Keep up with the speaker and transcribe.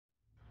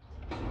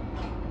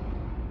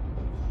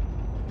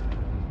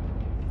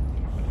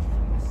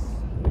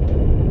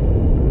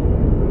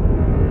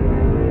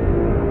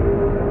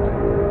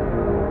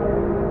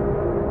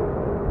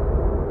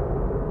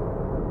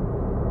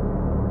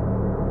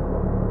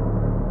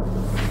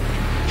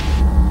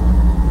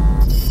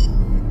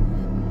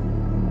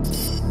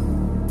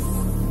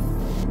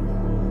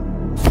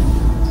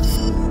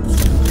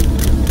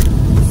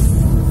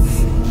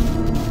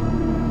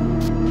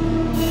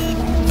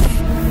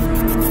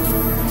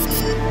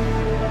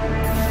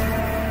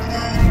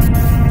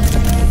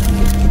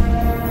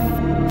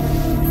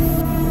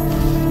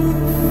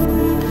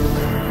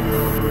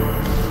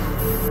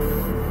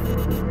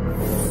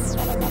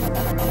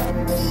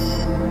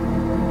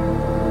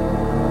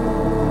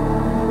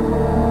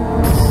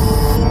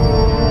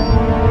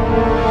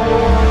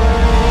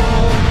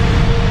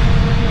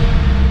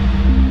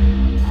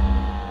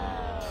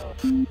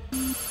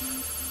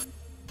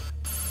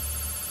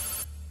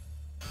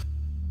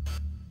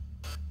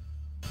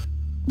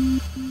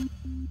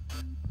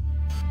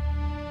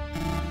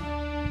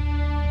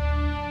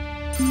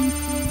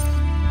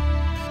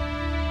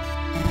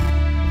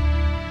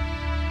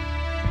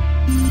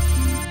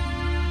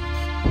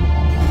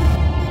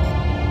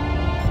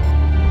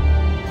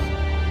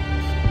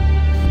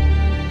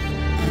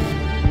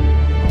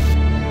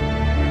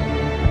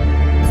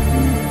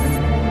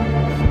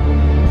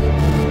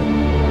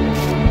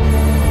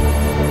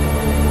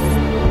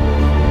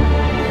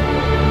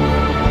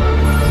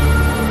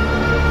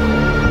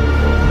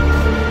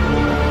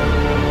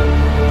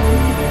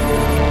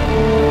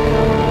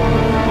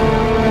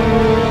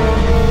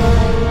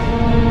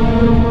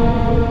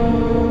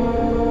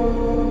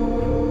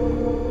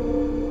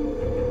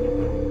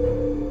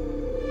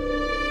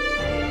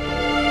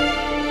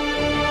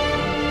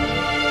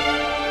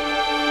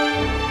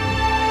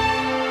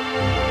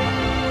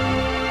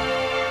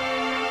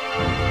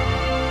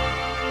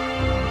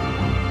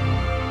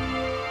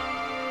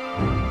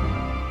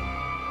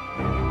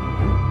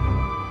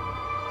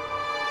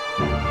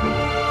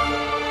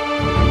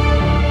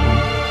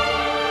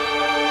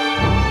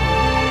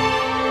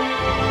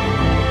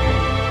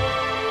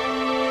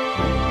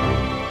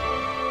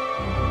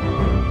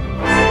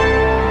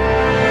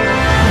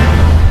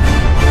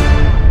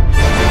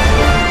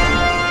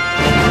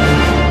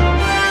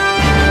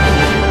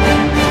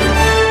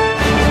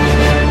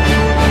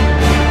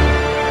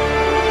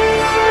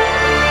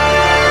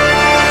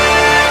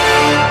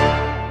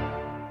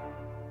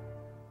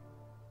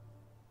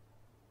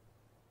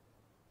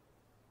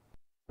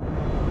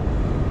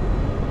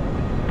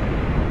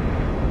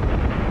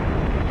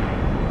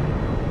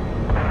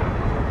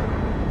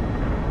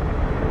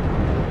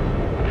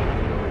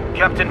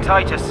Captain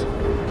Titus,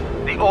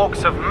 the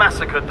Orcs have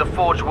massacred the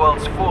Forge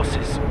World's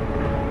forces.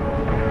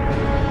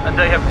 And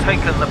they have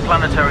taken the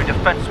planetary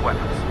defense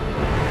weapons.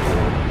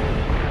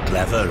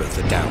 Clever of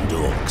the damned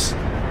Orcs.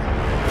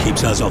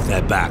 Keeps us off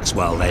their backs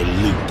while they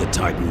loot the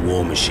Titan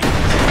war machine.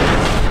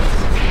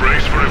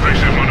 Brace for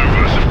evasive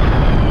maneuvers.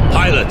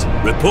 Pilot,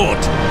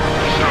 report!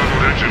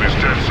 Starboard engine is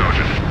dead,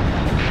 Sergeant.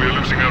 We are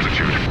losing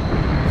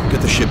altitude.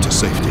 Get the ship to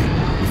safety.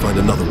 We'll find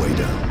another way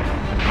down.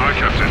 Aye,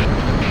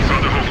 Captain.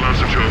 Thunderhawk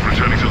Lancer Jove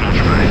returning to launch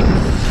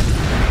bay.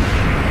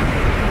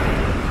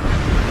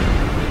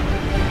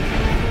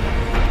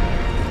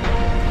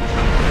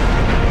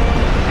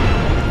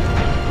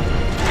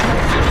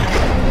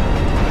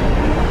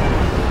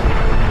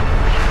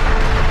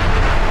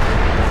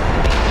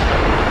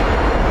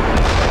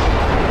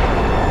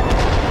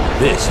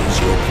 This is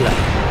your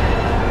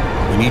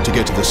plan. We need to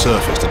get to the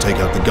surface to take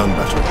out the gun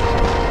battery.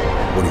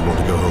 Or do you want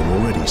to go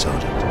home already,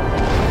 Sergeant?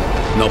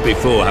 Not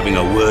before having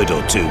a word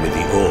or two with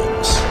the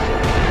Orcs.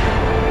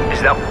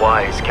 Is that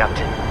wise,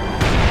 Captain?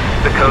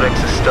 The Codex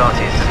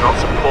Astartes does not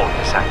support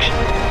this action.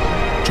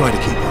 Try to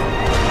keep up.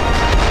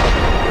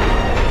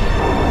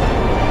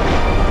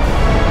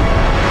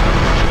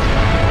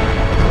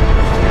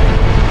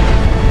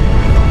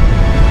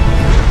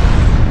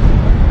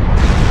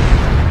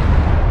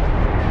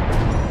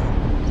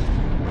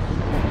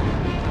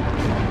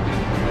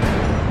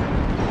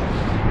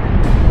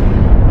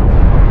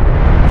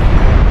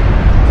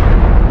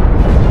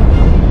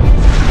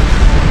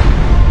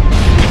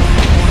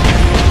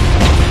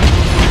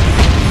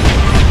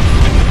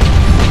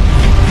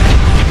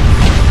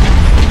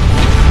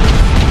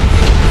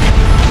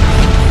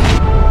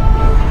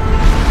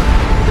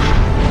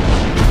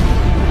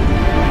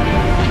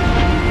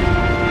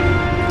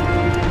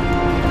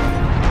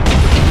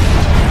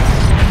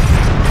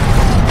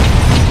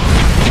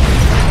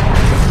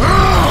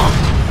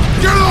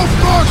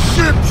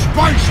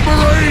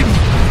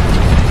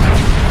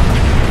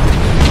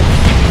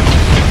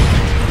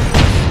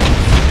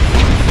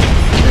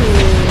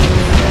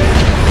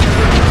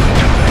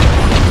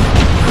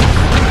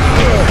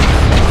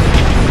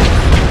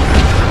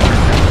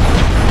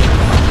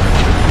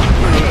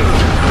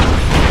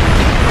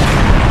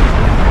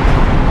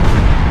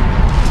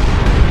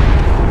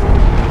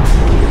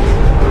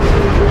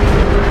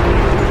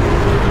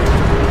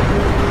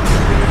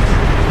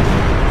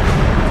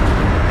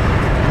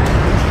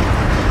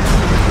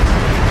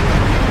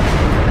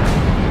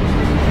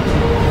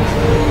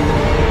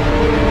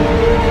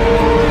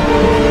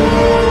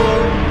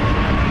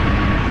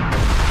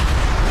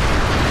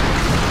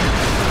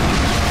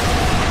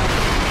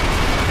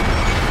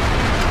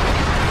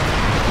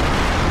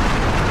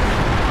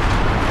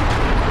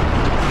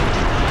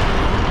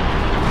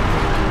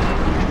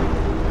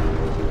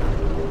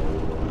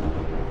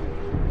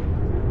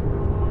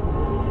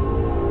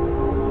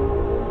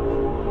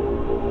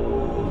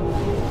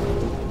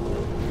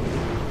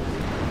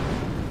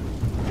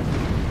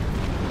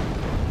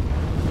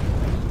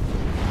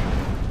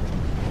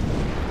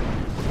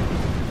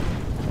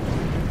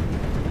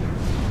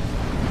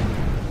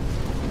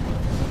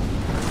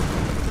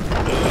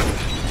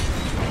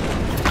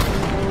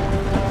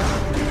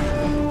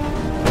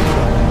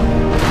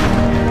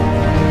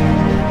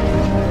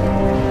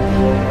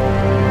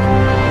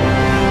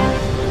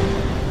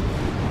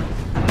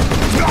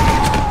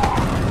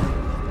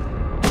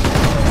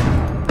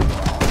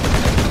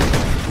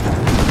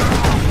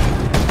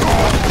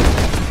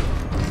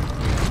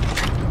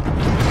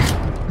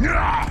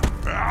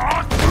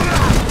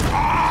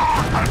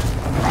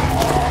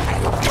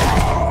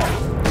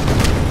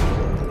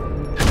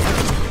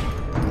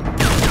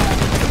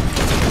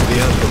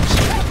 outpost.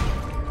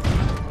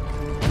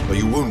 Are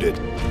you wounded?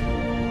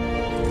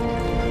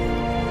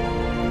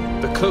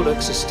 The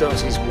Codex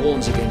Astartes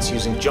warns against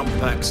using jump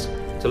packs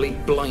to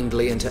leap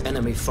blindly into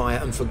enemy fire,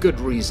 and for good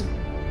reason.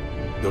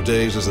 Your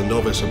days as a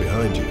novice are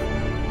behind you.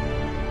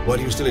 Why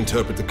do you still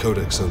interpret the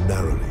Codex so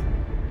narrowly?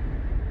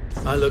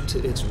 I look to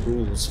its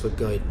rules for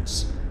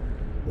guidance.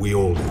 We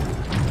all do.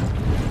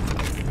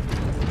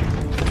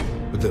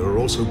 But there are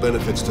also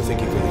benefits to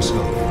thinking for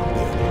yourself,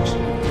 Beatrice.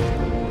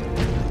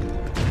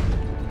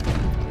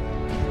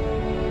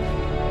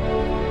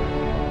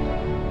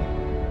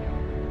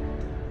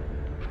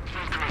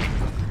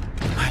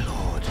 My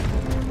lord,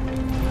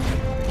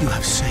 you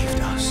have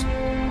saved us.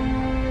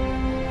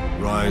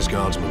 Rise,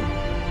 guardsmen.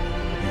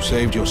 You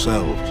saved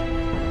yourselves.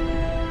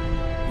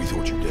 We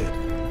thought you dead.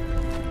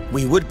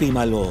 We would be,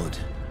 my lord,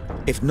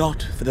 if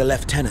not for the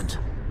lieutenant.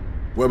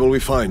 Where will we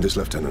find this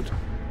lieutenant?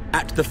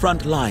 At the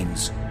front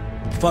lines.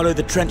 Follow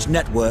the trench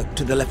network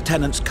to the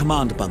lieutenant's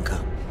command bunker.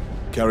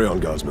 Carry on,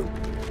 guardsmen.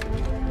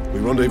 We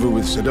rendezvous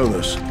with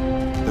Sidonus,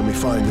 then we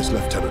find this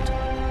lieutenant.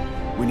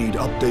 We need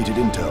updated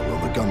intel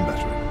on the gun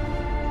battery.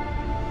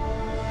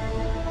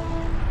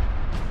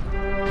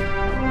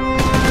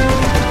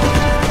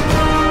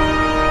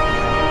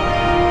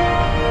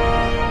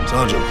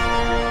 Sergeant,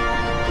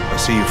 I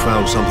see you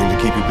found something to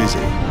keep you busy.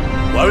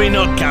 Worry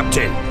not,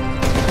 Captain.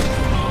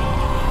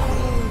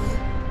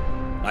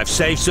 I've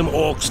saved some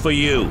orcs for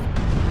you.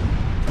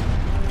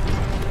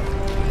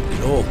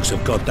 The orcs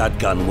have got that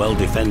gun well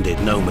defended,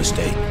 no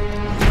mistake.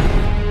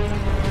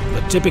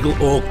 But typical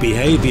orc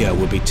behavior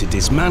would be to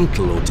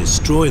dismantle or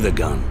destroy the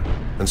gun.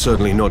 And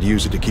certainly not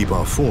use it to keep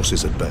our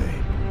forces at bay.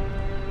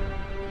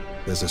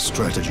 There's a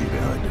strategy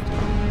behind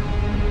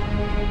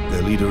it.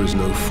 Their leader is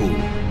no fool.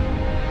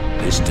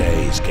 This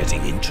day is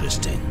getting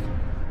interesting.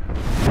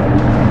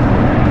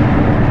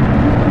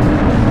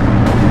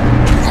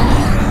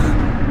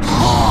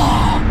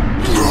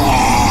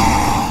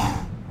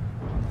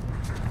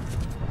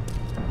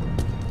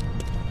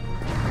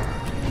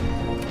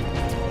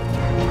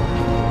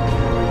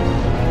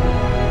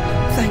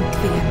 Thank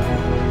the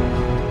Emperor.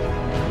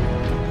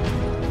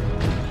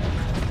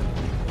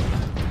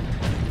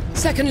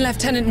 2nd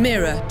Lieutenant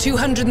Mira,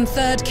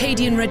 203rd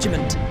Cadian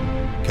Regiment.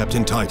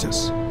 Captain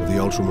Titus of the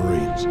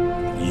Ultramarines.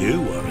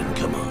 You are in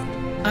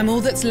command. I'm all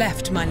that's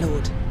left, my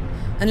lord.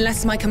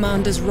 Unless my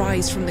commanders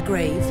rise from the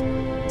grave.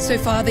 So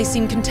far, they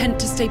seem content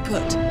to stay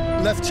put.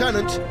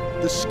 Lieutenant,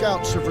 the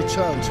scouts have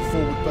returned to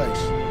forward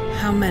base.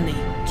 How many?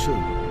 2.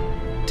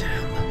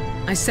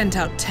 Damn. I sent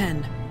out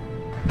 10.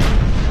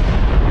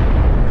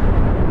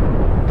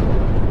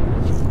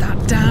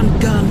 That damn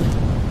gun.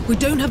 We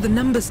don't have the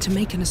numbers to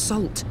make an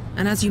assault.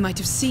 And as you might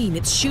have seen,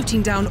 it's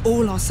shooting down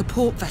all our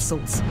support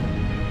vessels.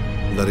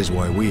 That is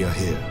why we are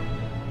here.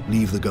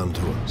 Leave the gun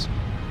to us.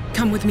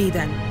 Come with me,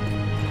 then.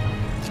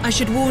 I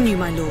should warn you,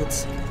 my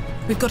lords.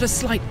 We've got a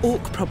slight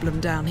orc problem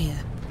down here.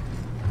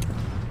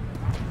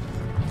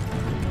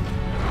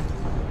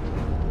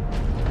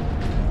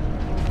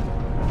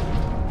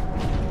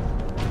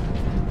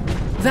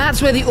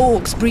 That's where the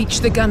orcs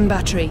breached the gun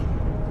battery.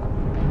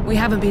 We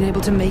haven't been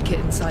able to make it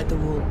inside the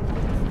wall.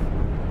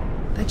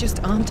 There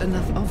just aren't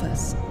enough of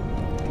us.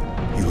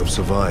 You have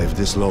survived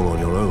this long on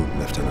your own,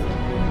 Lieutenant.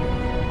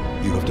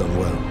 You have done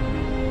well.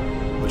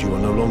 But you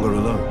are no longer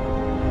alone.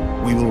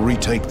 We will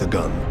retake the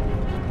gun.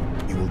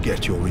 You will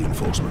get your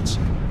reinforcements.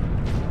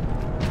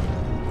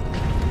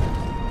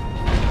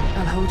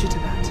 I'll hold you to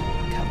that,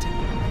 Captain.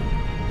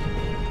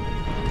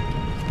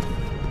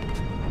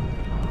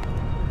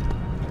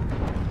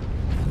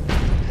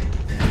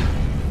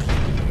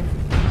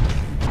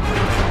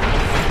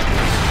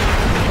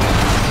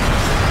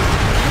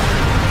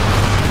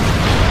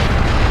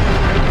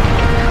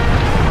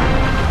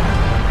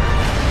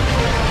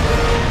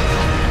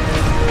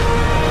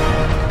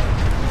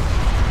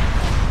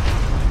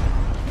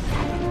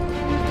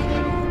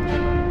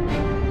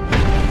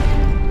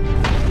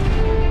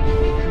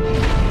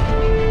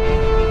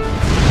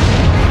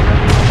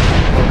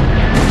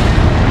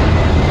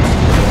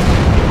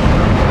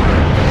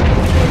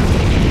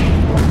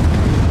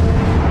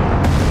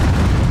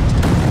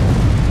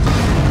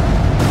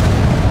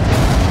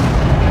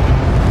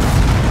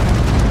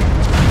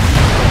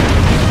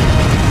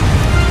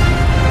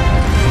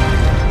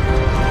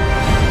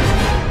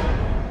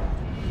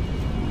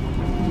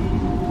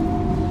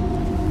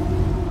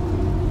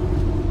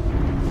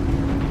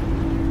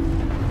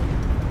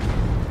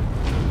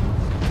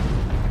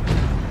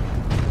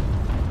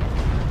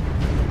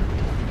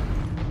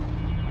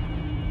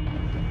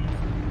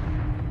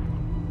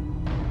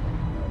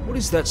 What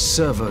is that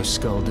servo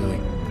skull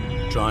doing?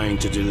 Trying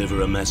to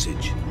deliver a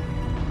message.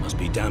 Must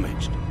be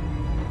damaged.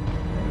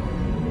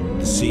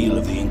 The seal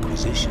of the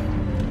Inquisition.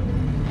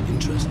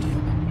 Interesting.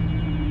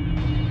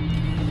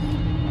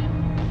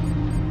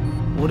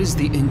 What is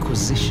the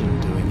Inquisition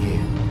doing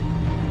here?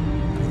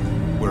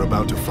 We're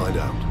about to find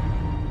out.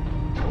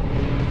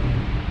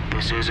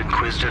 This is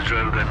Inquisitor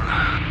Drogan.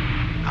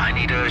 I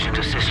need urgent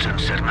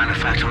assistance at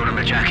Manufacturer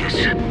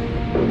Majakis.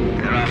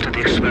 They're after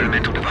the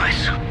experimental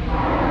device.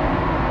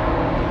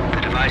 The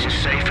device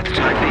is safe for the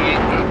time being.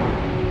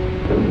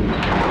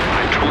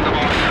 I've drawn them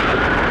off,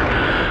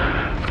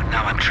 but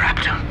now I'm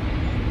trapped.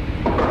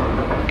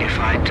 If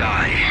I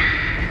die,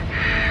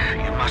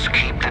 you must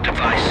keep the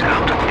device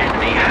out of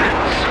enemy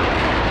hands,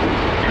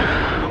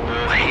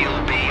 or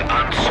he'll be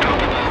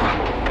unstoppable.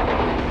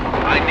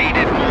 I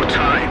needed more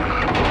time.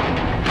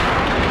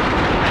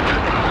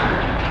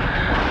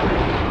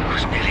 I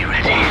was nearly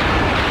ready.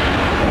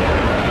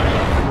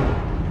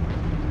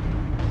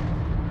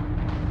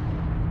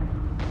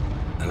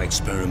 An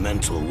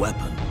experimental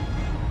weapon.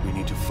 We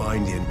need to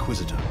find the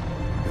Inquisitor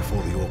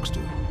before the Orcs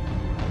do.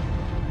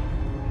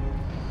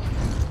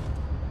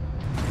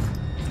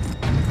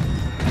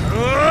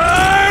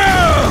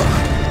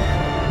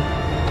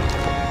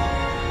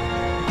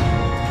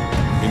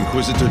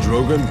 Inquisitor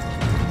Drogon?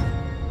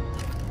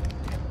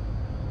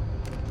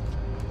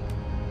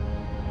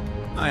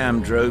 I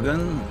am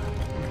Drogon.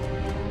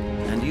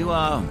 And you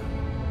are?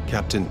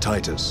 Captain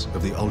Titus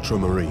of the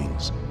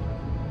Ultramarines.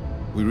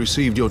 We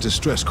received your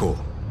distress call,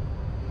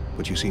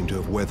 but you seem to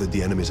have weathered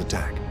the enemy's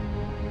attack.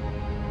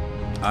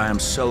 I am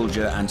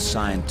soldier and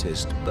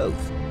scientist,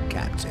 both,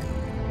 Captain.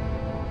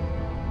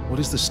 What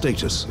is the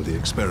status of the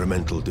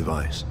experimental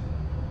device?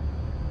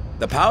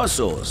 The power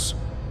source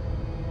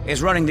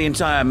is running the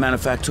entire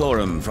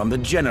manufactorum from the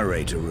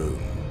generator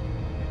room.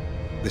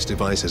 This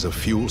device is a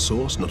fuel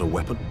source, not a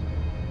weapon?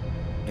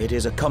 It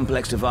is a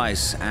complex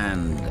device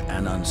and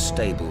an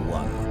unstable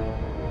one.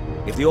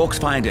 If the Orcs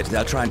find it,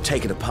 they'll try and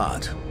take it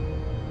apart.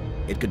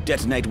 It could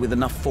detonate with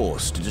enough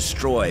force to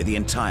destroy the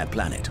entire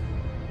planet.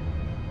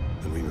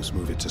 Then we must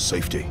move it to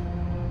safety.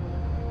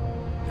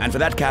 And for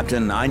that,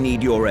 Captain, I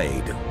need your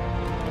aid.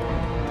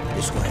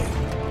 This way.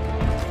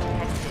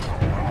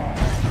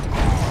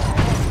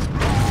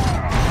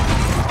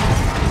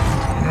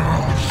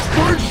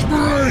 Space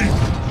Marine!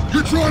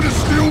 You trying to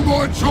steal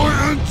my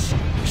Titans?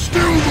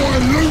 Steal my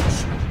loot?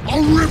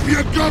 I'll rip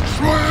your guts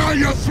right out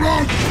your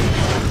throat!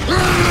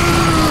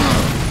 Ah!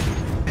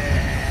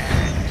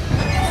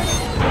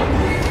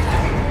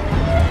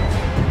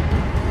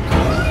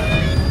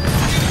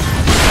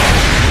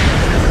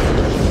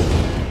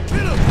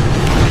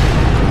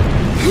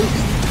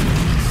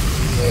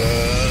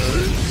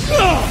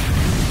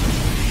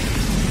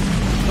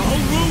 The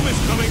whole room is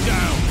coming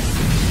down!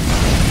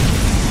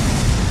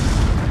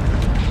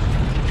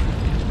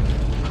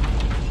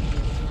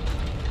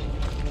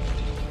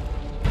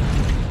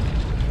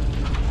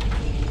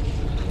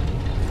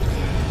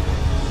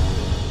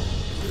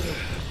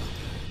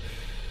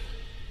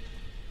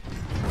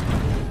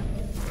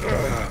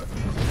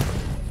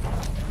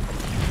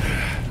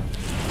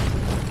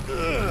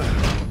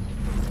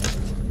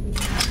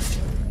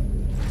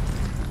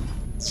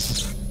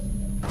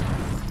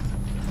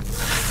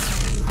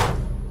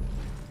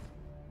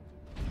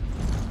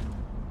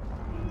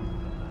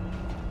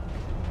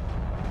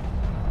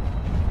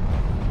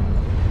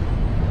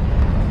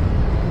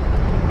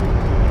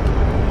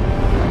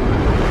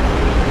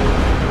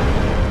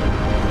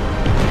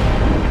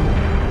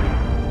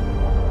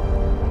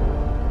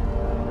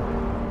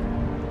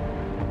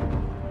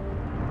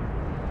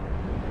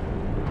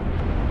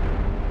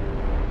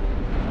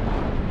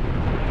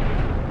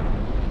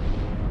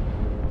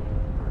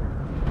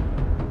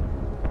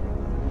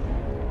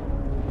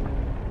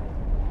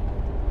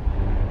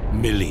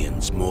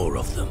 Millions more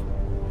of them.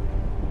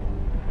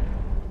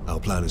 Our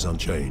plan is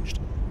unchanged.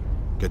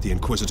 Get the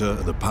Inquisitor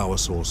and the power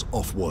source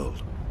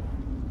off-world.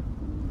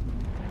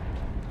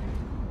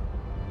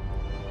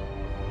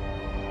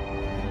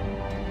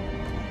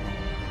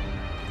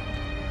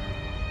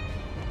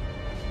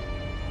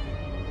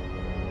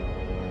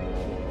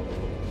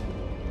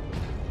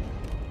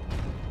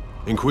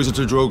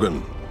 Inquisitor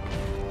Drogon,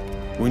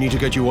 we need to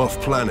get you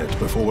off-planet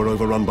before we're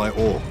overrun by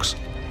Orcs.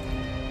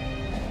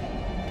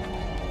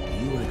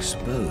 You were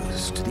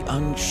exposed to the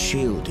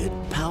unshielded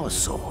power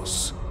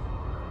source.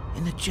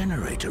 In the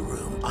generator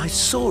room, I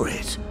saw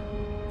it.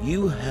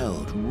 You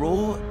held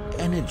raw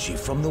energy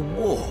from the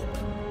warp.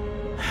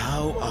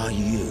 How are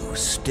you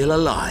still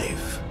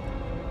alive?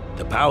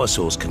 The power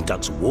source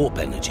conducts warp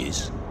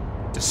energies.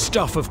 The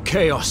stuff of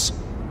chaos.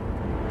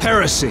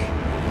 Heresy.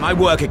 My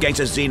work against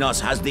the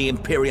Xenos has the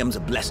Imperium's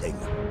blessing.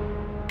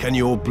 Can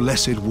your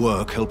blessed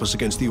work help us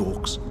against the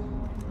Orcs?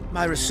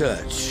 My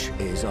research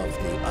is of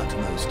the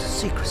utmost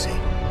secrecy.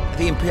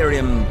 The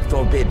Imperium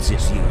forbids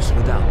its use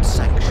without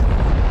sanction.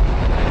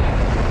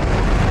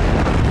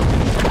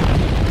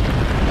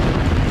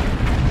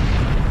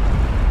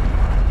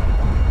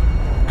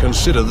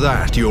 Consider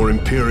that your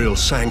Imperial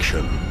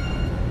sanction.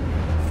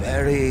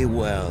 Very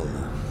well.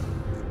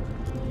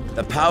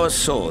 The power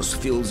source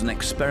fuels an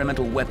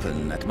experimental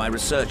weapon at my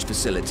research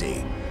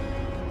facility.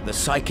 The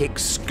Psychic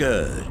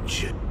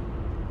Scourge.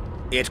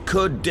 It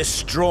could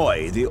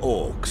destroy the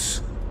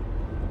Orcs.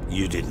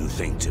 You didn't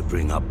think to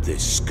bring up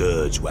this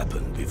Scourge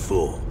weapon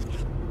before.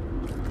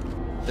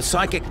 The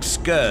Psychic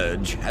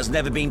Scourge has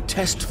never been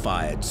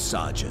test-fired,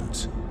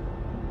 Sergeant.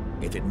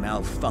 If it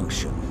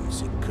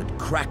malfunctions, it could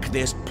crack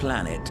this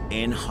planet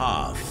in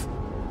half.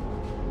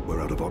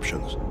 We're out of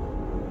options.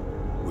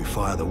 We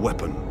fire the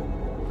weapon,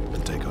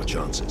 and take our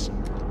chances.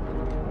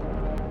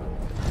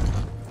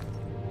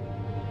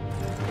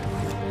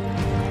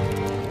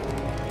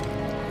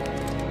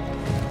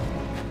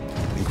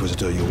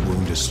 Inquisitor, your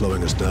wound is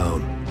slowing us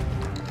down.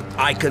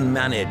 I can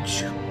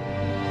manage.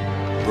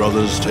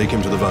 Brothers, take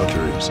him to the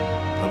Valkyries.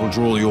 I will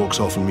draw the orcs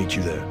off and meet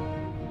you there.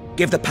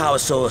 Give the power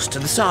source to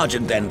the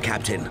sergeant then,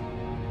 Captain.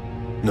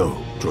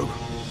 No, Drogon.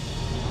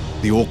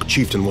 The orc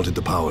chieftain wanted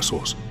the power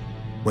source.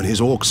 When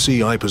his orcs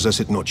see I possess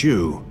it, not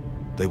you,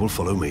 they will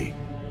follow me.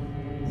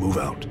 Move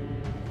out.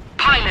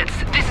 Pilots,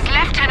 this is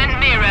Lieutenant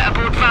Mira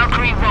aboard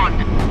Valkyrie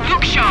 1.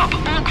 Look sharp,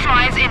 orc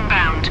flyers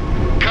inbound.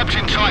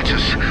 Captain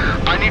Titus,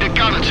 I need a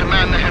gunner to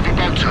man the heavy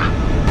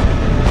bolter.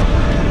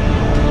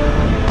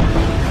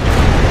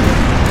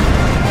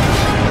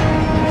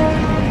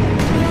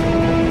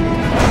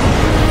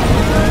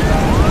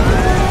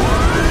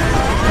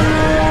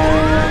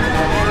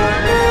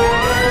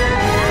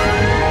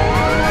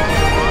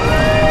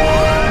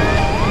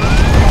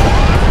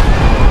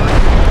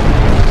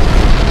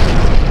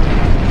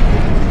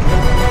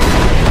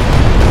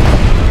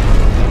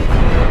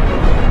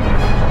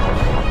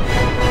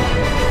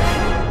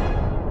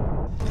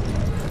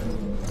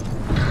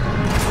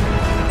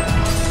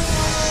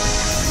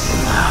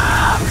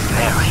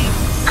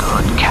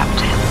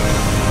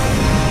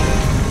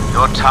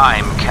 Your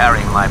time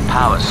carrying my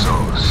power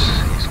source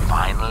is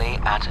finally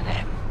at an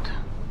end.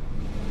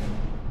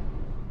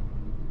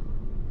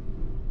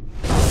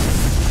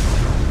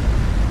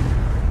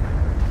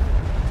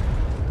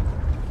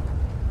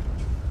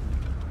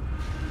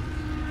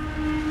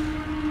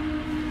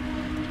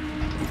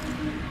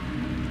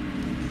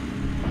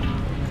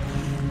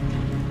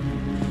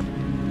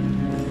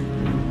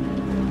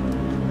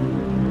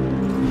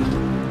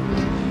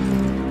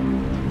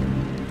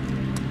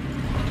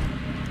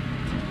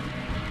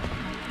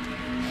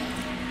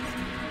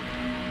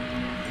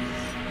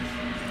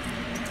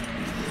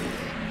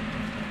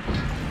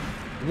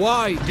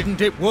 Why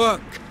didn't it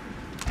work?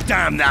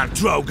 Damn that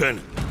Drogon!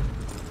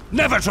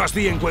 Never trust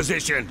the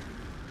Inquisition!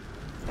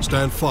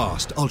 Stand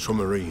fast,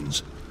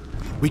 Ultramarines.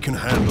 We can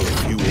handle a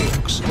few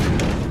orcs.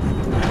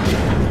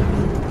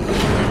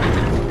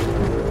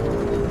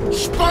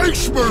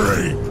 Space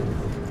Marine!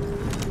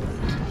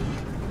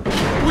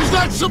 Was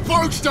that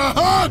supposed to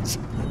hurt?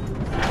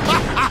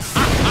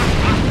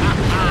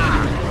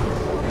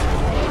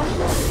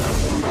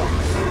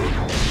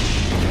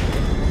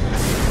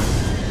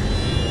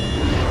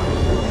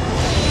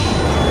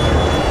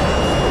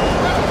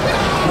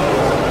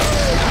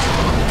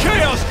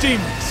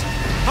 Demons!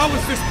 How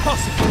is this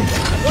possible?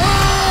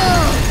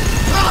 Ah!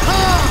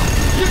 Aha!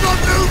 You got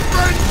new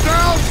friends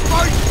now,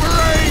 Space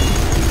Marine!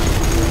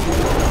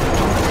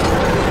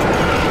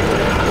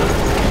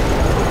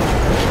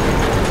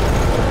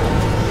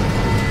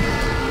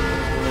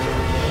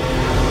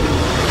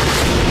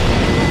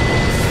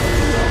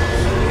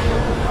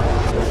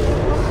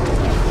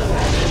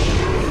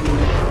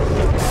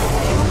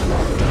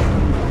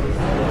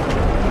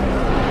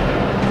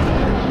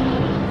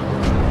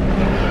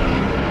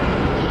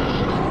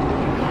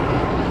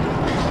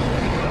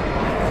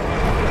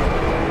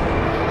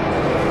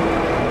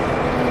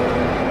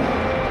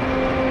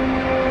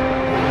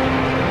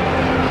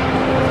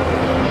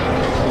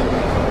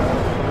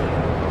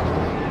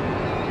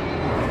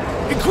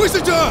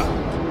 Inquisitor!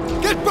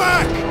 Get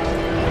back!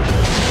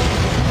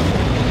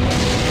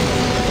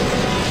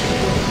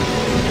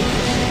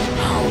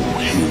 How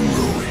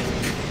heroic.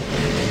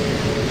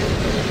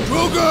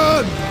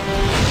 Drogon!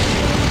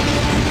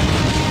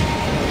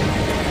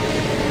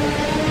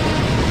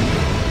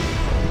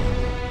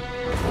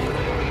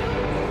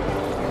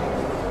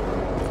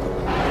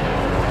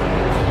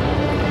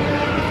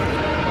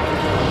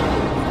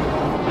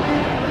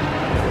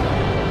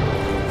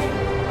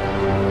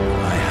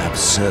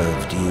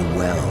 Served you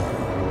well,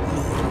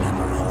 Lord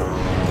Emerald.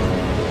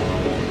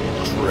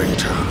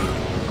 Traitor.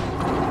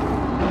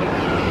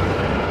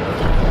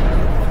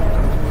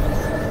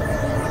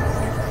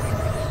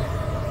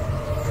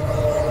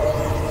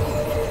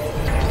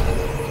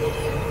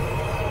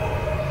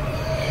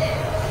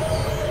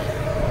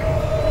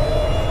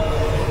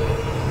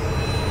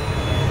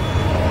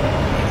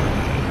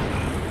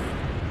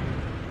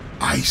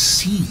 I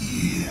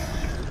see.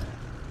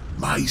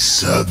 My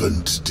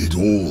servant did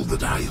all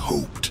that I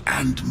hoped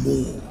and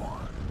more.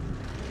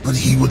 But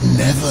he would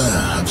never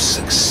have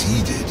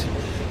succeeded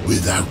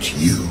without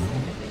you,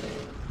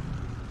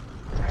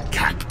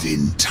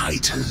 Captain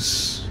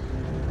Titus.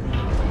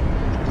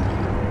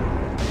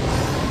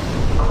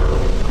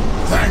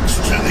 Thanks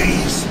to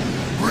these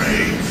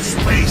brave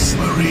Space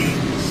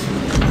Marines,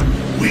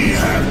 we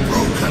have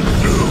broken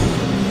through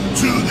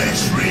to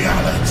this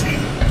reality.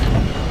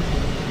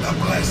 The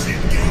Blessed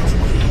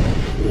Gateway.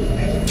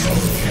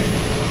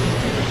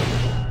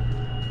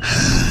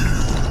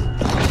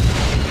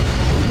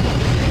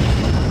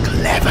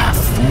 Clever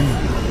fool.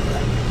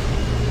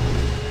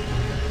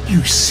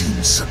 You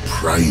seem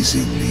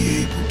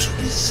surprisingly able to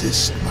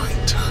resist my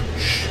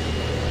touch,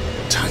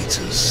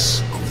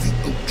 Titus of the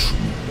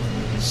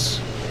Ultramarines.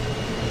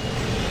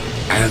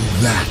 And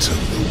that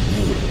of the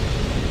war.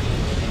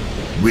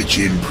 which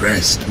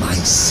impressed my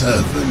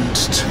servant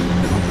to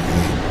no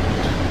end.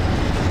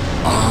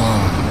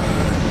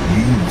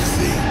 You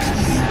think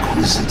the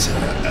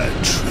Inquisitor a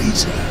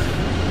traitor,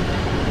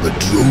 but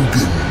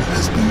Drogon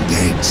has been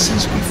dead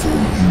since before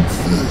you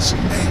first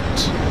met.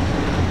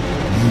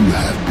 You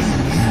have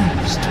been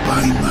used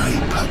by my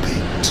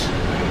puppet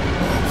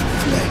of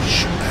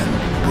flesh and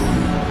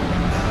bone.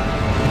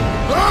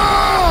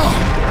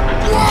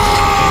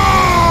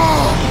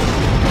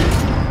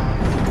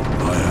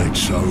 I ain't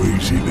so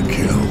easy to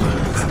kill.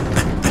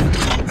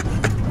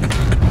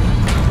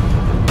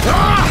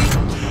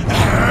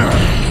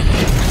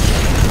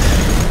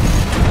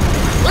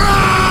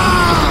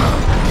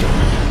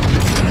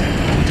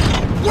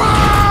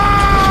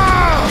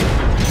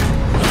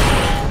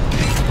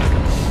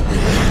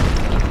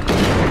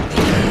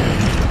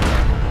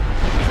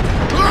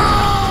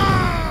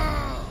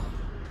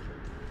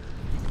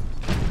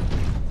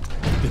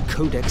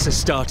 Codex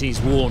Astartes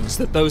warns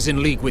that those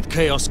in league with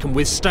Chaos can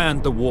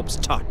withstand the warp's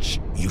touch.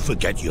 You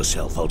forget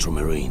yourself,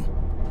 Ultramarine.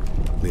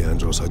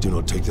 Leandros, I do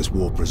not take this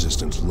warp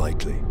resistance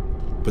lightly.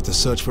 But the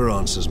search for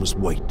answers must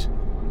wait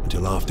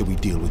until after we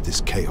deal with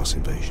this Chaos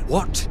invasion.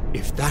 What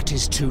if that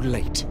is too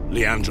late?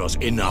 Leandros,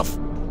 enough.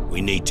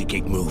 We need to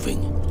keep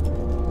moving.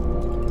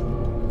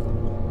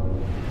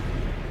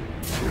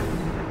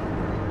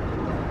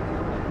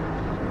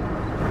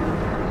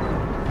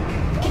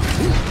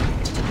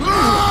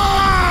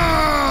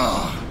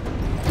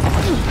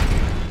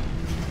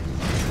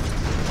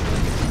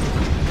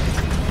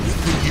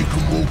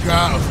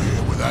 Out of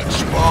here with that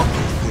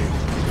sparkle thing.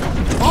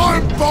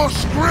 I'm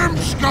Boss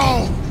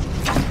Grimskull!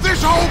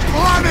 This whole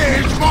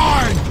planet is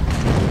mine!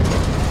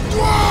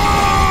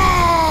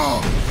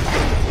 Whoa!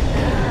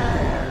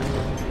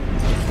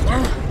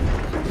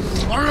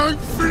 I ain't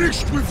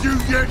finished with you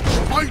yet,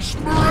 Space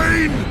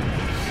Marine!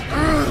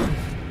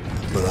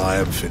 But I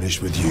am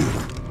finished with you,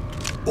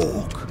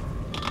 Orc.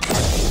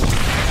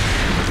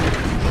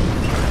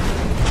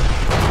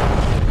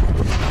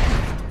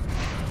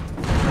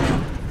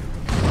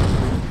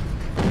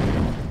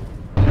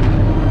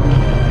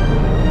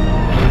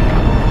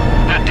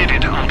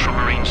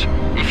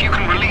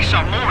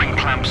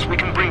 We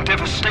can bring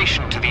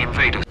devastation to the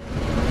invaders.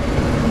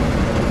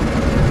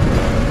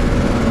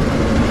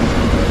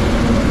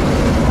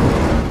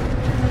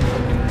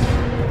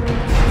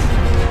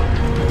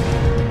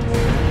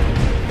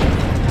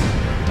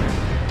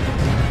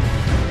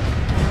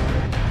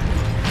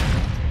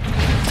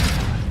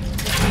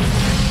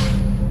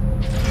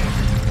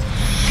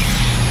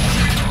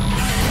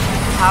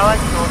 Power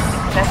source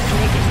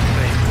successfully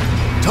integrated.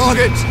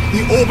 Target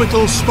the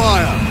orbital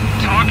spire.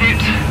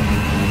 Target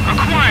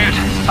acquired.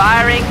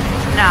 Firing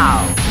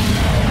now.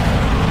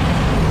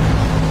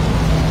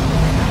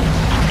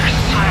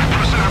 Sire,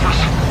 preserve us.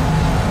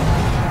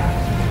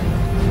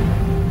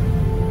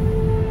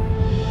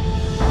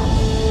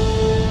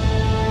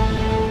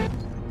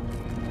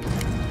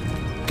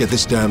 Get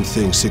this damn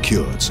thing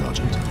secured,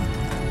 Sergeant.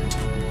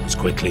 As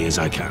quickly as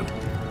I can.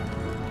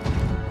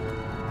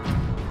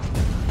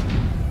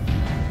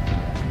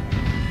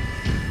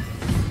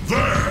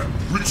 There!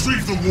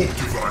 Retrieve the warp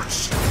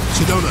device.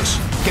 Sidonis,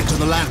 get to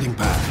the landing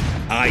pad.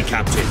 Aye,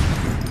 Captain.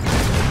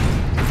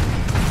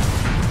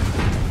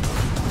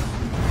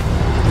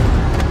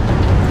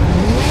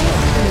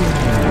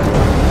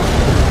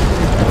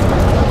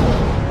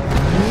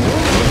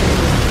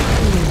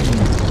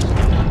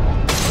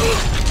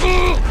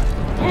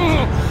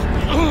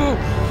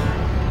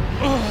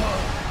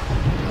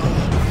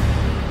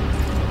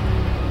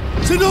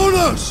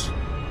 Sidonis!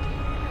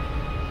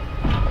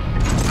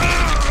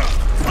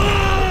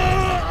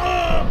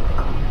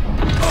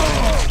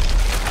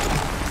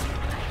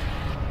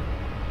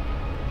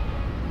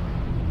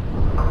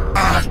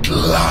 At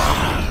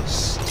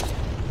last!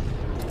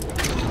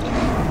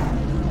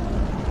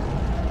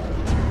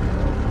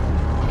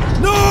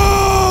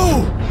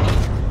 No!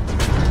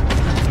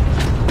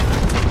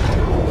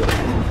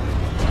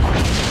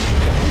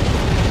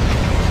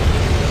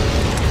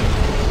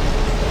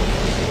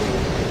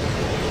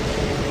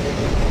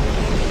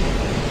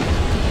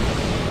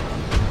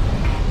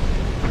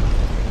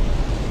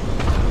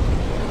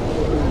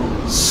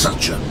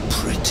 Such a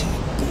pretty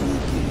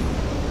bauble,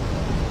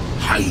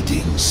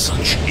 hiding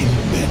such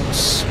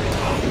immense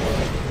power.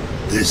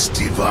 This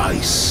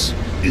device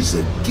is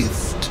a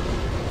gift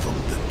from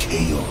the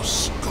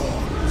Chaos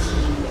Gods.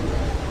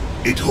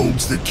 It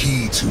holds the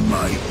key to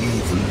my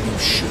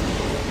evolution,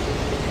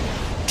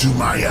 to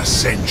my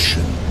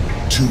ascension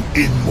to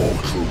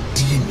immortal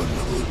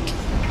demonhood.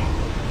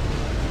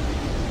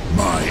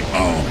 My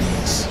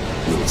armies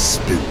will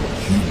spill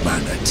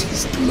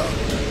humanity's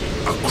blood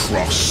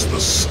across the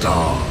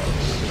stars.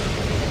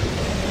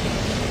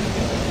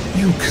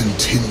 You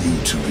continue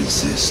to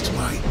resist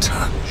my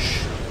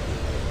touch.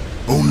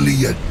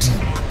 Only a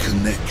deep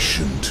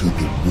connection to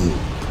the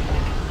warp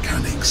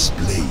can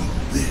explain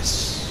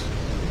this.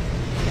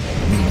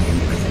 Will you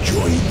be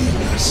joining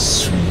us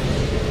soon,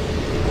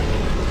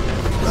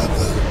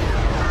 brother?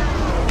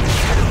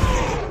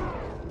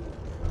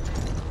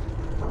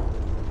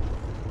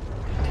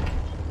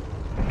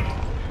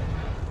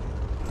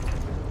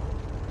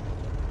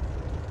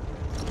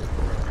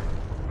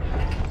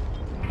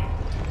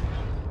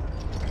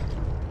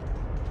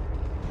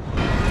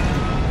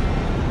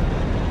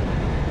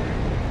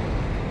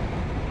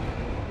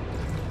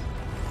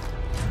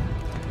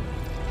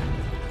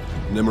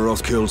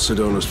 Nemeroth killed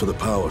Sidonus for the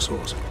power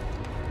source.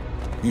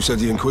 You said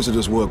the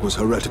Inquisitor's work was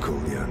heretical,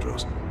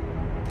 Leandros.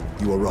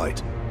 You were right.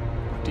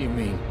 What do you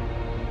mean?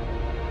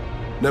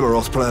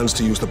 Nemeroth plans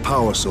to use the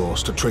power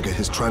source to trigger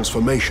his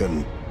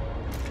transformation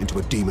into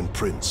a demon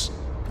prince.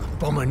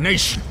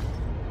 Abomination!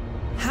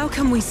 How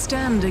can we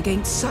stand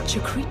against such a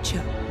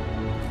creature?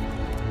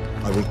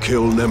 I will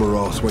kill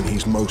Nemeroth when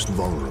he's most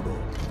vulnerable.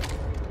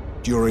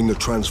 During the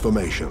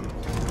transformation.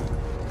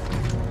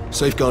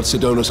 Safeguard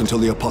Sidonus until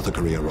the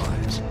apothecary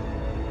arrives.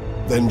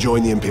 Then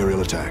join the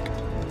Imperial attack.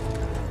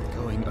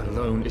 Going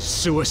alone is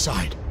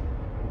suicide.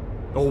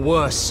 Or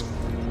worse.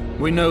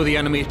 We know the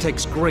enemy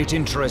takes great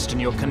interest in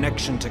your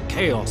connection to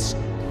Chaos.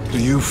 Do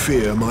you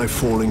fear my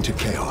falling to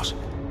Chaos?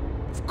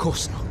 Of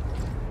course not.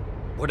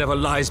 Whatever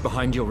lies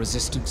behind your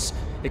resistance,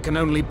 it can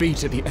only be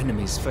to the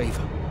enemy's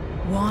favor.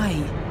 Why?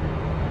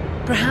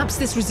 Perhaps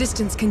this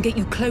resistance can get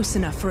you close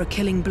enough for a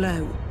killing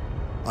blow.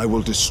 I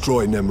will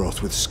destroy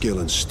Nemeroth with skill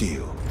and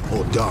steel,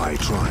 or die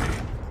trying.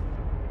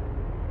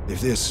 If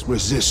this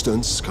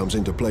resistance comes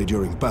into play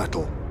during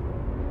battle,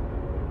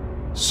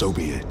 so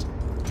be it.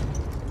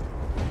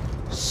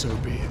 So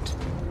be it.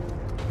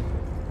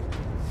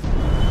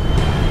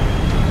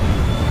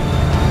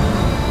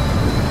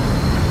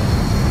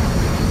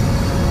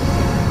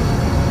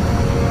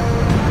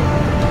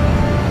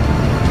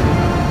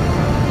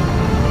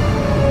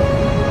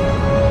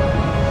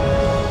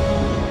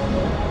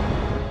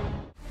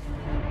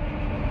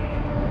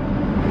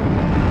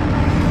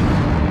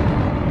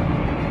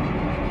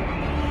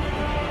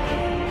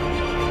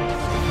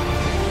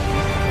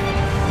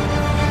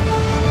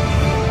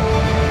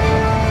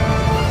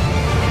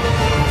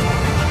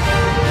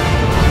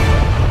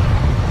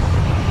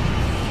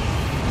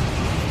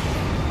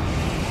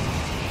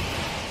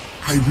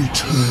 I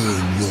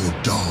return your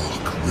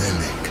dark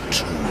relic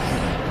to you.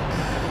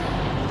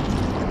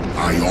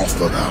 I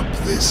offer up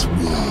this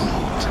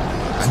world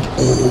and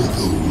all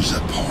those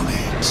upon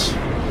it.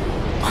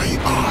 I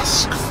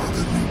ask for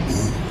the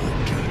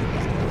reward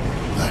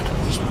that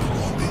was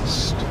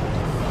promised.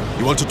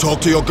 You want to talk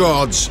to your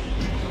gods?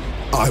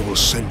 I will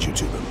send you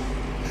to them.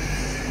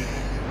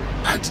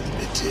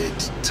 Admitted,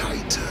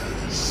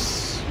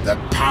 Titus. The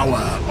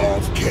power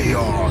of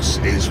chaos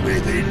is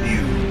within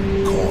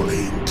you,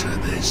 calling to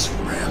this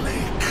relic.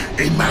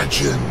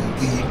 Imagine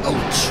the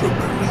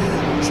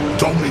Ultramarines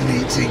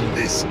dominating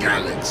this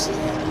galaxy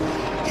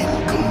in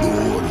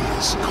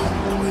glorious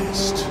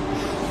conquest,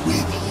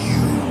 with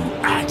you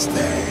at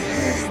their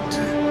head.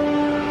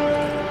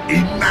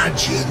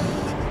 Imagine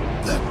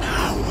the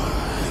power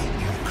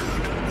you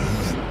could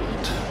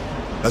wield.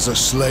 As a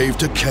slave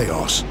to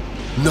chaos,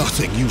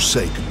 nothing you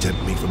say could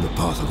tempt me from the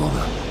path of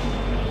honor,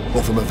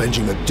 or from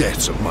avenging the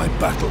deaths of my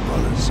battle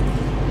brothers.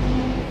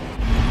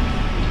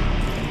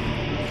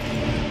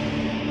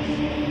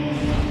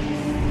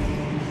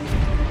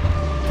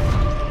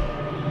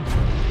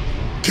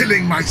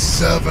 Killing my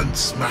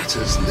servants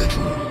matters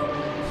little.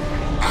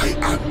 I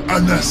am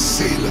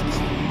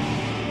unassailable.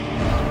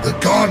 The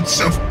gods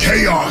of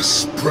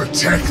chaos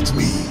protect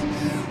me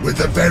with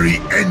the very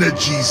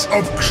energies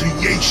of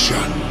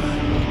creation.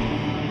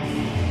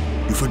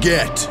 You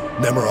forget,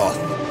 Nemeroth.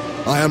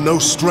 I am no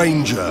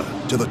stranger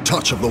to the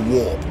touch of the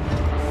warp.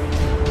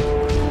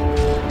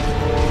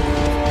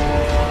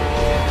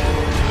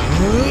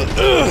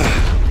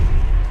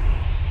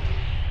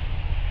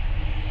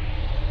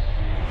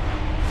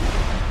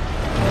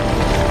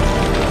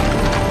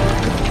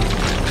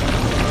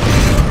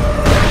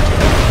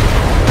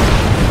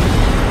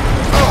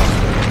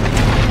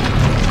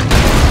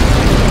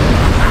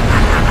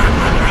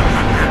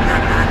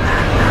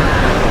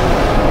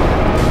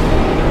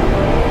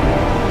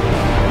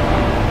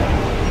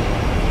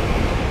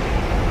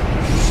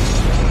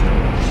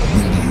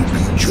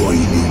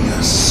 Joining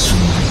us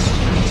soon,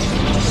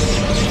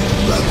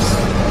 brother.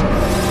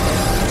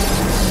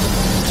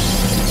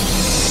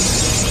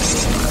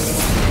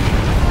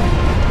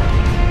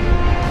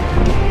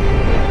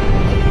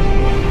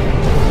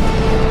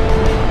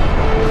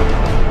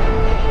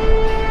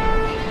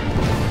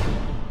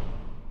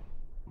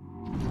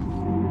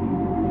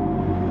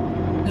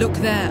 Look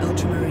there,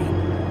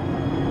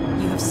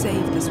 Ultramarine. You have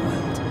saved this world.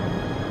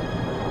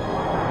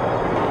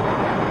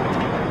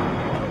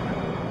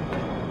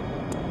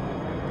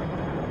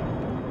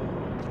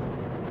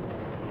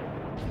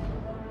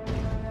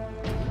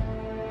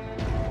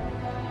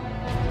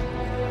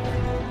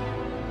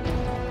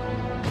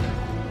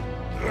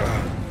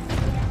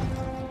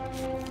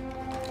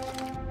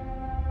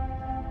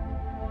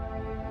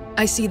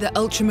 I see that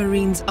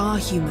Ultramarines are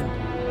human,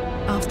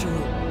 after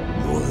all.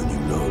 More than you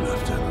know,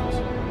 Lieutenant.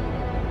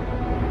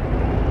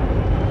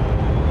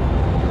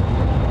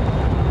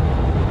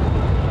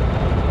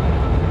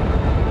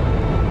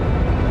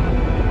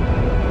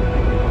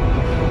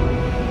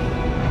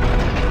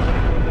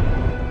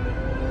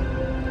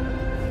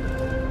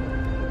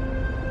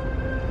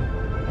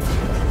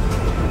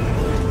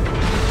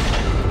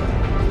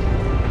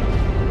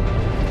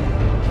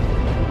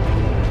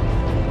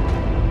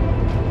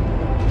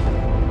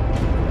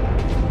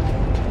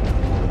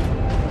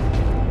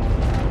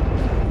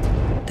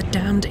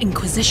 damned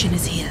Inquisition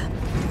is here.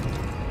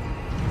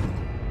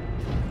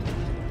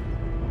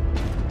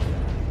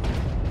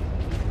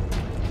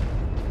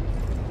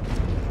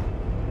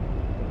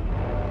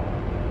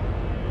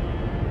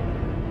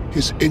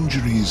 His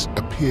injuries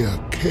appear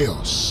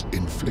chaos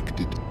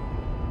inflicted.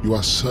 You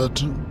are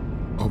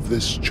certain of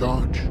this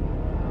charge?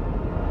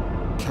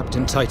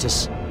 Captain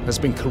Titus has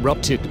been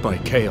corrupted by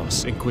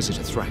chaos,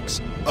 Inquisitor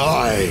Thrax.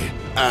 I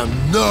am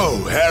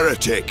no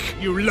heretic!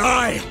 You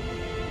lie!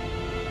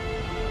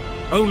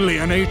 Only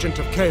an agent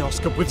of chaos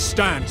could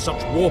withstand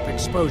such warp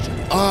exposure.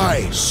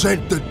 I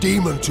sent the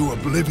demon to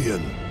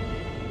oblivion.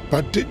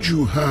 But did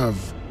you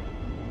have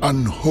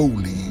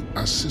unholy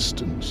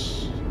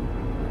assistance?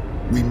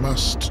 We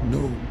must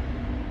know.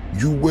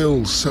 You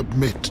will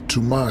submit to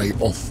my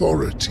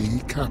authority,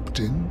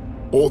 Captain,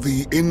 or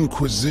the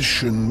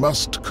Inquisition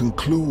must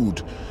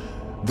conclude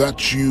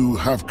that you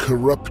have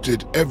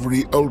corrupted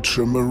every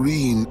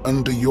Ultramarine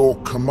under your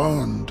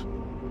command,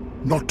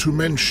 not to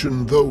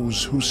mention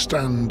those who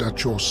stand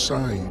at your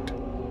side.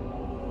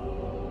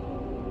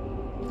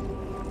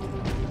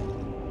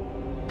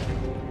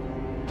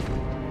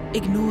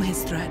 Ignore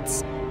his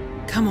threats.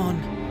 Come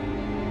on.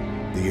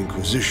 The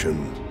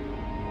Inquisition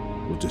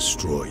will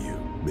destroy you,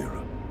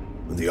 Mira,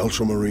 and the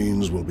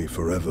Ultramarines will be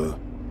forever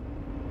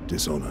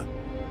dishonored.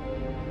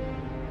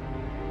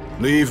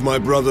 Leave my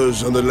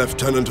brothers and the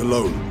Lieutenant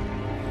alone.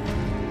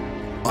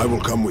 I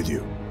will come with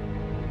you.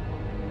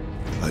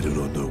 I do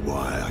not know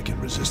why I can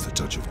resist the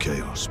touch of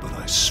chaos, but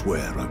I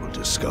swear I will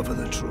discover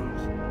the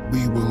truth.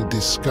 We will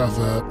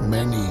discover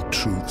many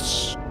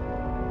truths,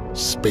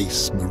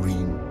 Space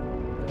Marine.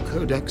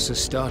 Codex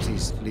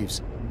Astartes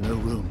leaves no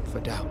room for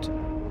doubt.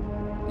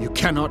 You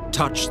cannot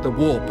touch the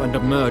warp and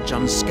emerge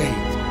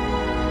unscathed.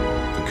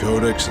 The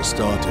Codex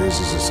Astartes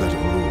is a set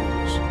of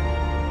rules.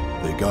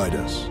 They guide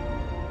us,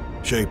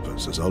 shape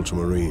us as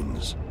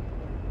Ultramarines,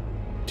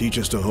 teach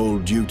us to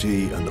hold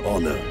duty and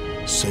honor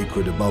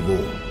sacred above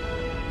all.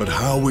 But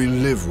how we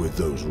live with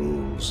those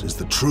rules is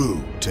the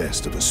true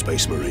test of a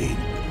Space Marine.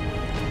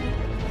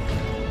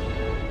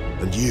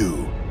 And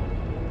you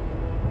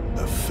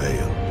have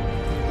failed.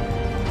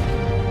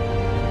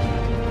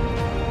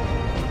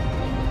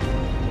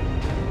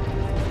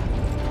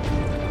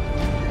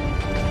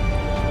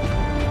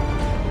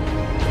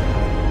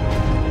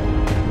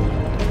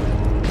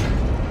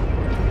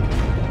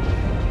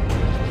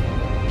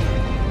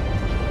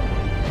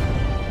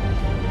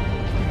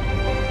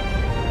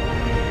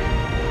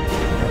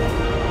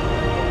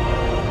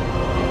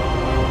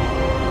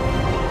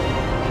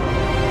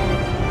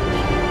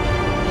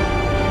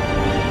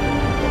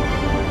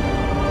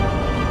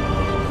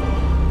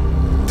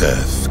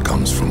 Death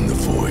comes from the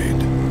void.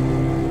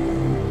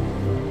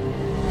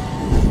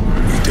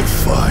 We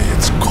defy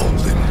its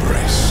cold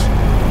embrace.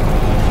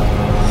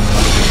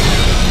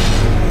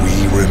 We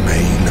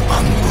remain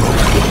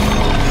unbroken.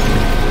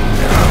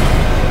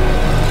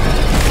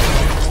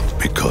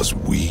 Because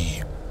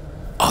we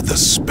are the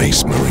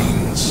Space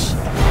Marines.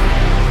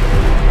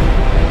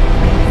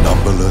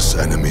 Numberless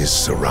enemies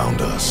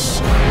surround us,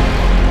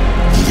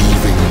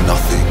 leaving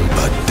nothing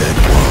but dead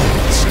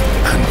worlds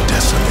and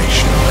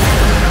desolation.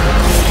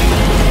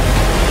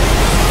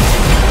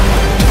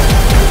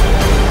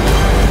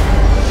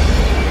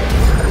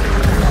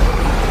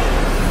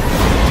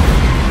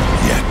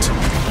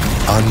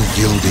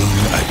 Unyielding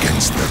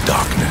against the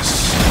darkness,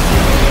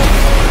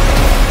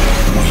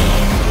 we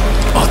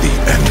are the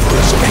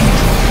Emperor's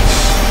angels.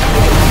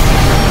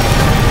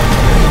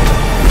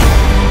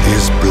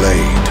 His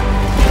blade,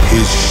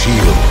 his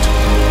shield,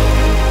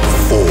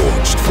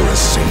 forged for a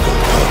single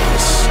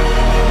purpose: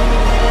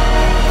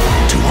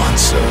 to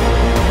answer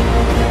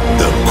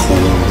the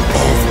call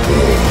of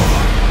war.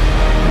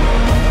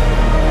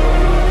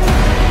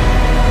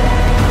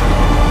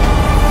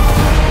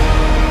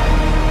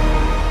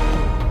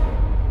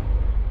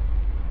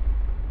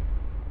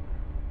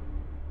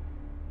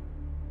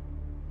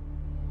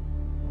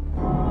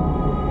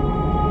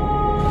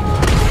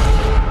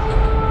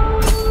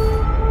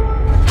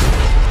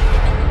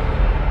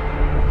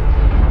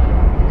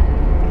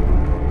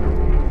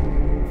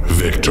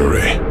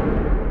 Victory.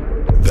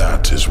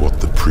 That is what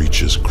the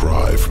preachers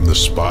cry from the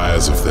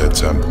spires of their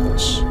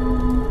temples.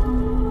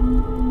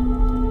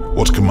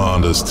 What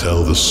commanders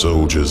tell the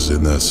soldiers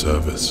in their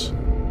service.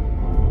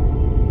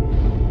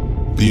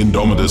 The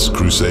Indomitus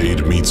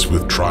Crusade meets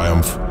with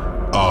triumph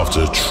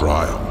after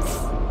triumph.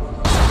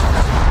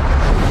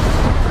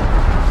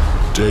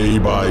 Day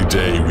by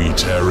day we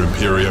tear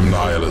Imperium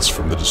Nihilus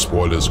from the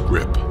Despoiler's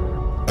grip.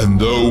 And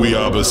though we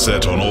are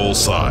beset on all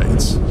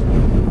sides,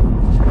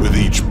 with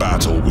each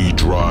battle we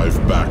drive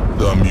back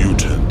the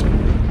mutant,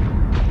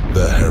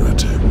 the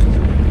heretic,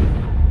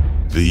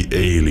 the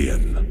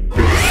alien.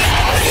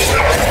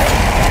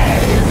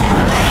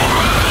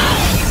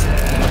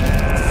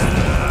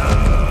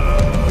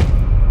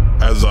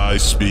 As I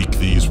speak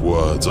these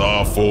words,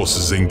 our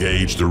forces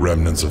engage the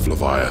remnants of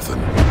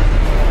Leviathan.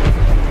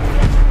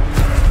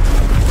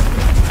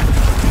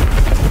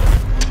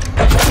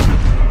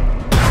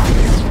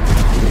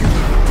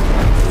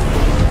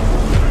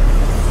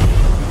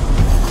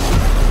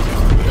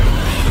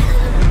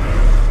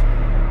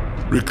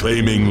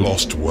 reclaiming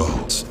lost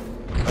worlds,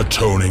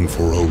 atoning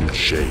for old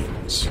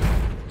shames.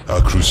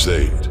 A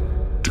crusade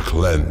to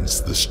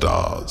cleanse the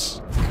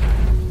stars.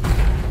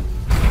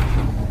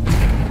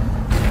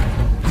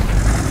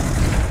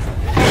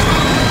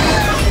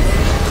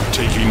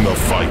 Taking the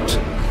fight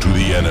to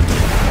the enemy.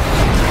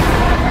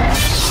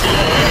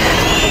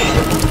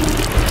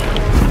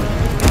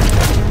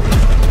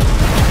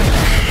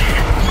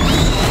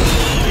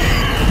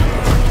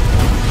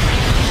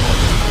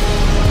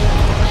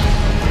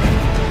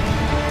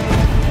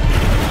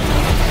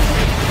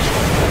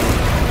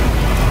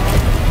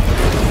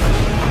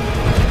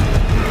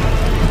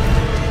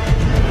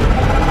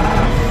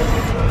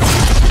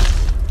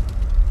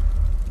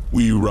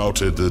 We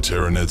routed the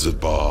Tyranids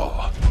at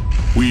Baal.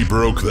 We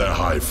broke their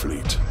High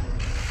Fleet.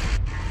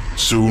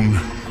 Soon,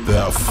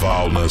 their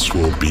foulness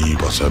will be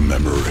but a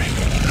memory.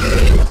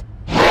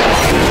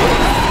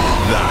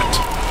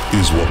 That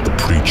is what the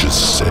preachers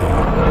say.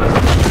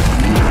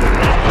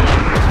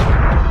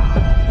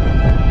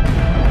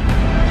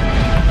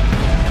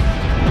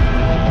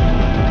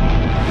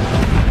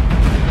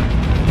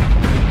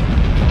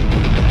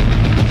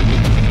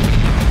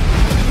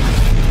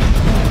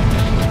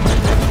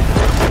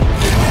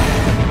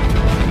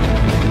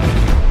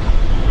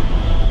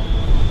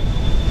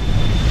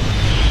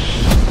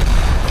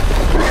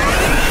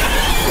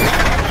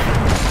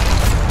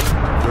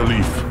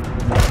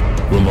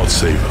 Will not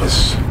save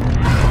us.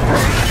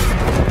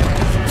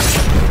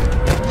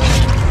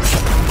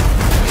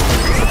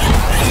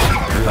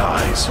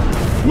 Lies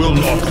will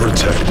not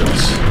protect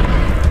us.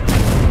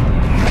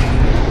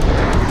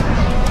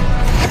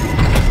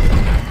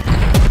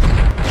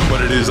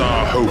 But it is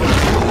our hope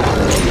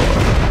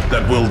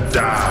that will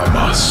damn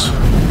us.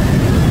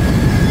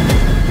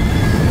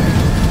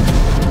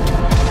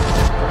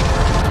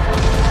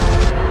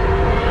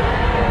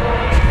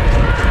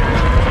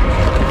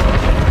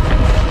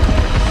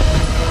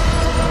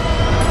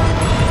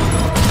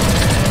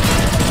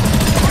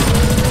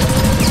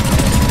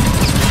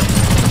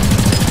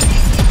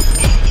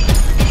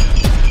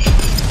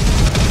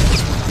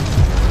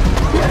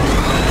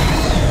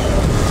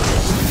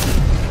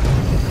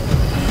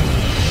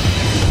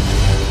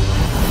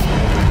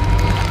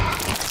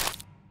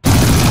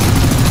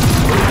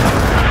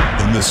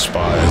 The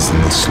spires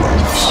and the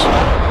slums.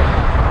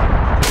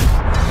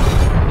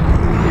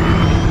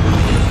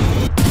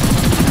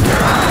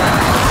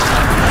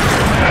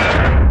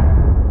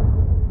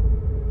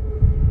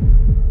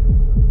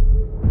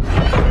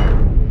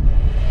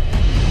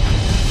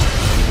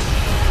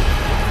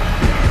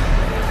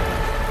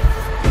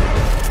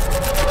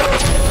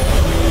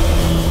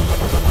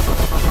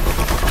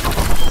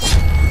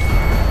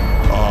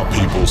 Our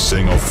people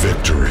sing of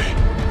victory.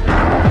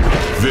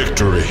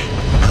 Victory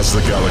as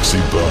the galaxy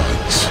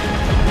burns.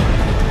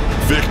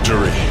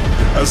 Victory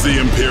as the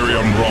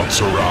Imperium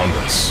rots around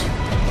us.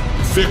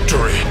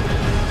 Victory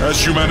as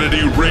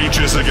humanity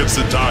rages against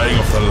the dying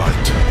of the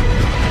light.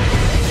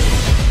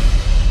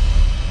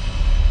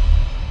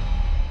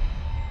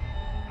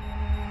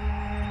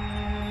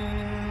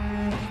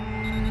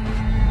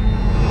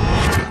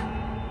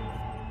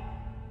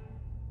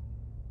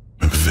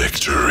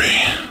 Victory.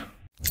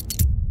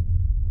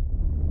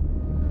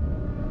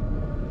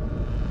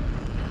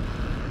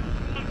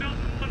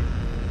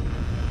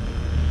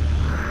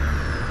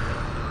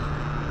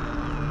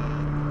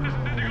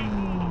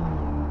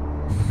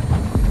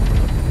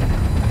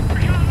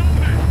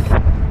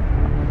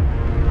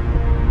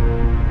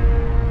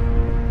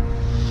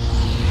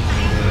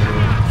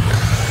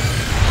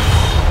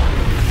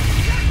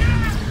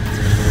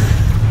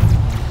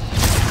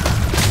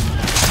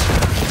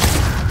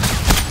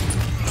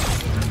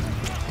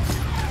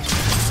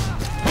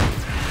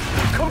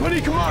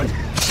 Company command!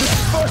 This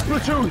is first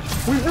platoon!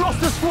 We've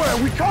lost the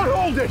square! We can't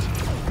hold it!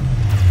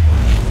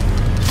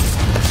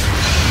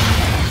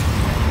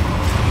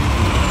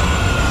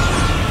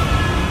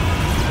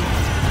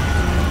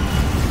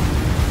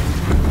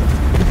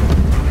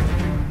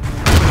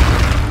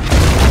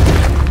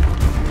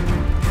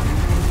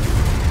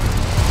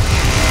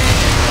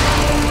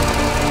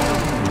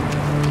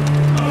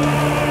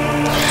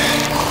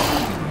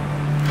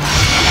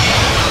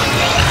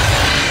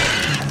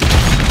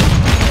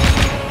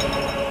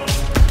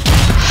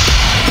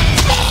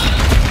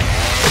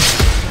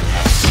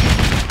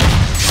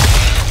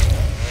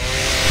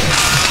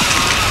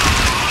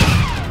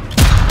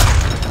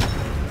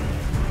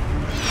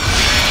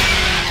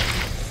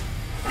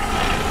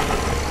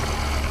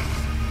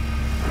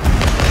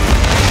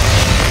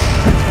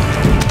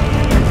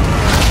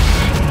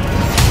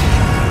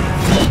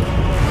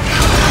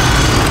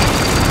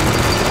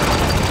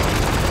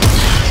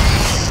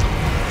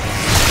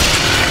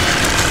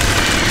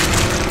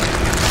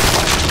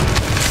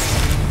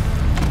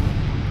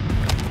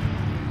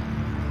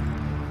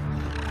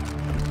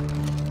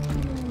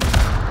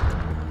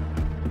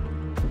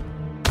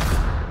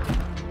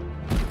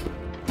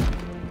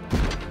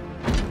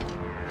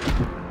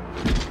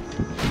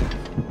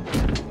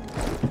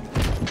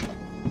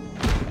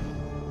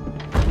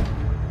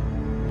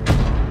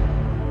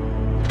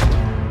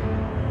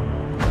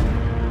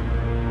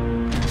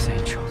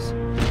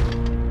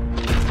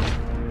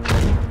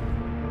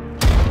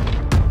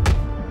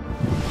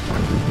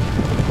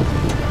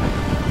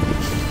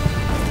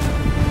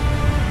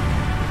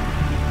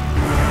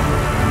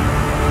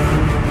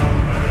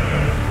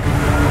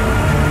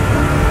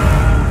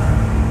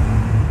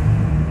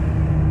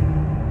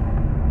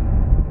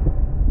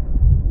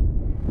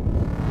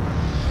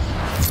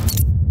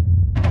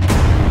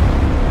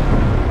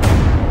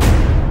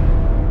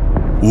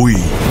 We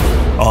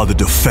are the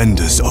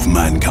defenders of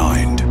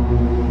mankind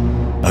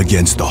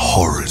against the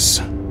horrors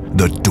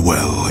that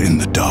dwell in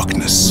the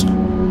darkness.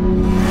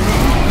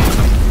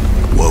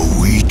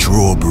 While we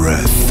draw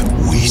breath,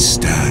 we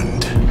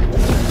stand.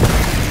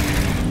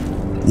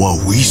 While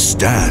we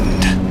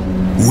stand,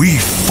 we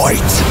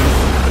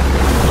fight.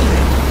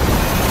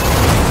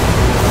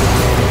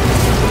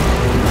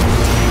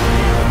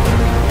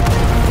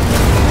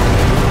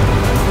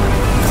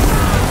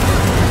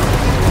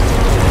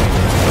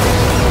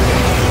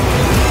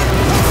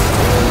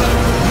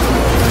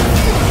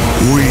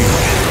 We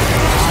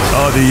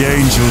are the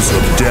angels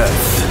of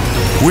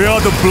death. We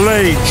are the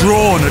blade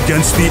drawn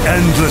against the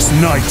endless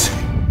night.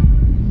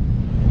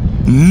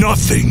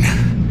 Nothing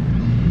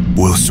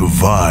will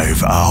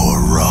survive our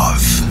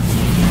wrath.